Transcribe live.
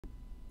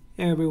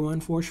Hey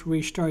everyone, Force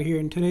Restart here.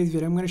 In today's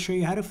video, I'm going to show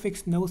you how to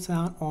fix no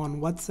sound on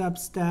WhatsApp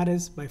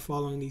status by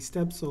following these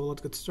steps. So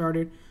let's get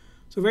started.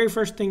 So very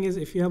first thing is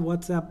if you have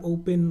WhatsApp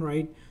open,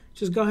 right,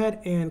 just go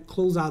ahead and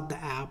close out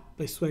the app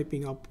by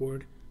swiping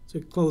upward. So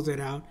close it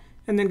out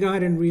and then go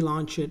ahead and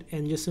relaunch it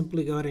and just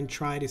simply go ahead and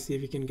try to see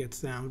if you can get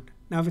sound.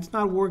 Now, if it's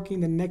not working,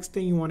 the next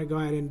thing you want to go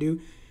ahead and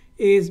do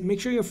is make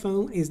sure your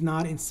phone is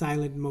not in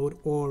silent mode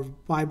or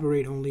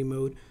vibrate only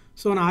mode.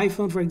 So on an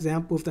iPhone, for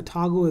example, if the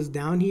toggle is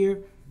down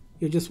here,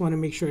 you just want to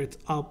make sure it's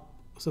up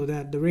so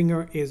that the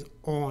ringer is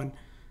on.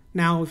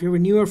 Now, if you have a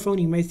newer phone,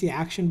 you might see the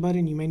action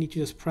button. You might need to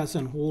just press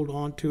and hold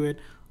on to it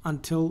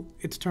until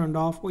it's turned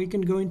off. Or you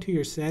can go into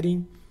your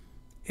setting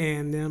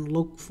and then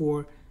look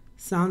for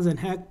sounds and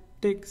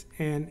haptics,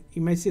 and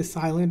you might see a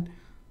silent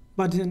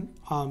button.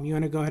 You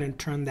want to go ahead and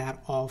turn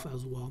that off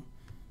as well.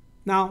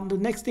 Now, the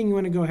next thing you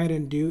want to go ahead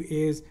and do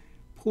is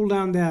pull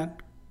down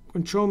that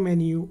control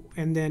menu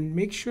and then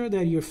make sure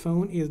that your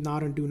phone is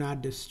not on Do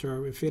Not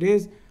Disturb. If it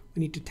is, we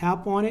need to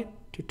tap on it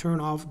to turn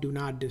off Do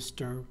Not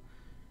Disturb.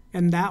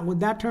 And that with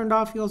that turned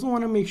off, you also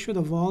want to make sure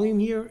the volume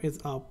here is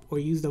up, or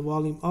use the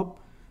volume up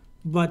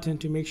button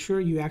to make sure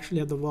you actually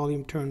have the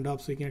volume turned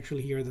up so you can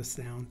actually hear the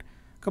sound.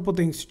 A couple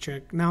things to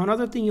check. Now,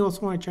 another thing you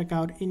also want to check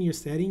out in your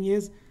setting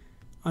is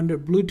under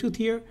Bluetooth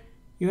here,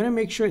 you want to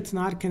make sure it's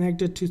not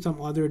connected to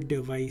some other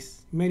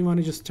device. You might want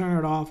to just turn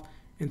it off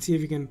and see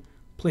if you can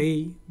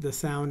play the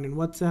sound in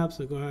WhatsApp.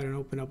 So go ahead and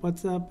open up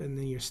WhatsApp and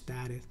then your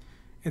status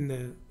in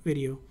the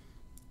video.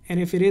 And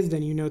if it is,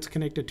 then you know it's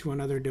connected to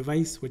another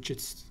device, which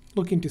it's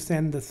looking to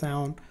send the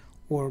sound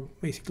or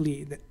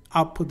basically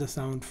output the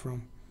sound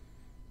from.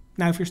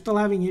 Now, if you're still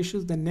having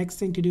issues, the next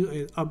thing to do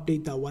is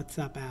update the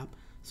WhatsApp app.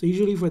 So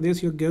usually for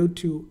this, you'll go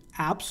to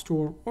App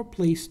Store or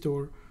Play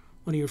Store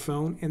on your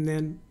phone. And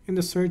then in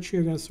the search,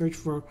 you're going to search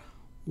for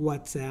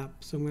WhatsApp.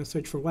 So I'm going to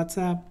search for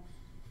WhatsApp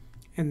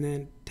and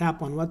then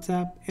tap on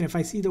WhatsApp. And if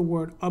I see the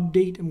word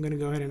update, I'm going to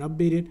go ahead and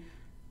update it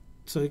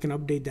so you can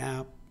update the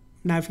app.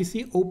 Now, if you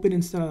see open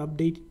instead of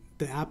update,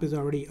 the app is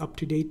already up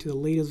to date to the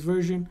latest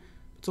version.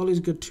 It's always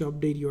good to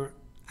update your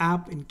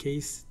app in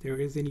case there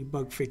is any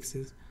bug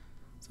fixes.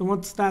 So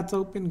once that's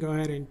open, go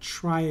ahead and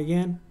try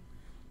again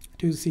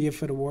to see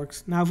if it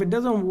works. Now, if it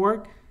doesn't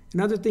work,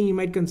 another thing you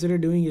might consider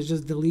doing is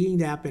just deleting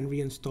the app and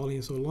reinstalling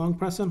it. So long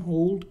press and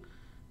hold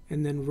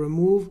and then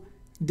remove,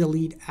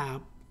 delete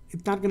app.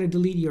 It's not going to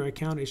delete your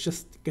account. It's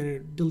just going to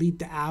delete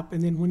the app.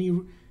 And then when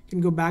you can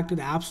go back to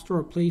the App Store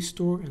or Play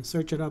Store and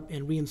search it up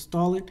and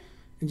reinstall it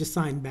and just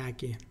sign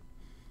back in.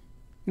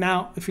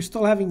 Now, if you're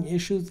still having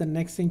issues, the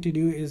next thing to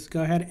do is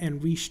go ahead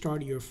and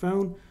restart your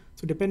phone.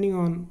 So depending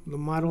on the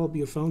model of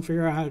your phone,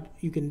 figure out how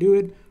you can do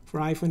it. For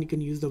iPhone, you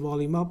can use the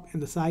volume up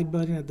and the side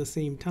button at the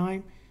same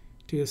time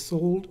to just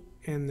hold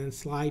and then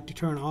slide to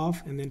turn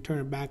off and then turn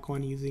it back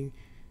on using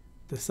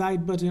the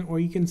side button. Or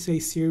you can say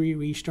Siri,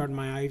 restart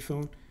my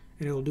iPhone,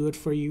 and it'll do it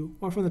for you.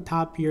 Or from the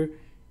top here, you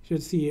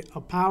should see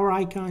a power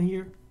icon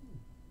here.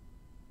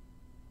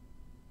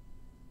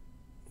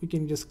 We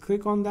can just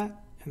click on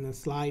that and then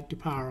slide to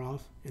power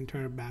off and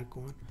turn it back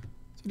on.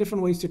 So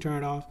different ways to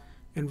turn it off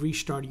and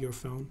restart your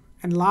phone.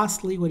 And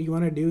lastly, what you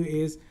want to do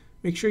is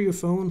make sure your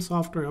phone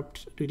software up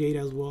to date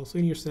as well. So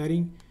in your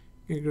setting,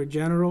 you can go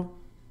general,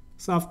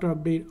 software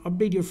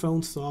update your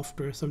phone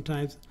software.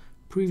 Sometimes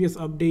previous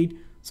update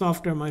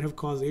software might have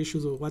caused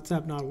issues with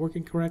WhatsApp not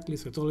working correctly.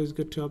 So it's always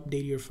good to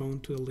update your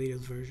phone to the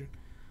latest version.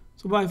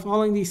 So by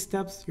following these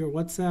steps, your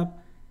WhatsApp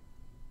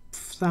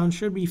sound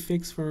should be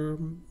fixed for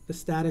the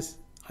status.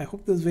 I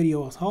hope this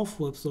video was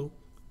helpful. So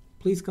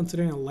please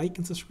consider a like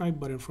and subscribe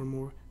button for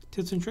more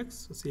tips and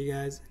tricks. I'll see you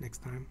guys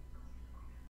next time.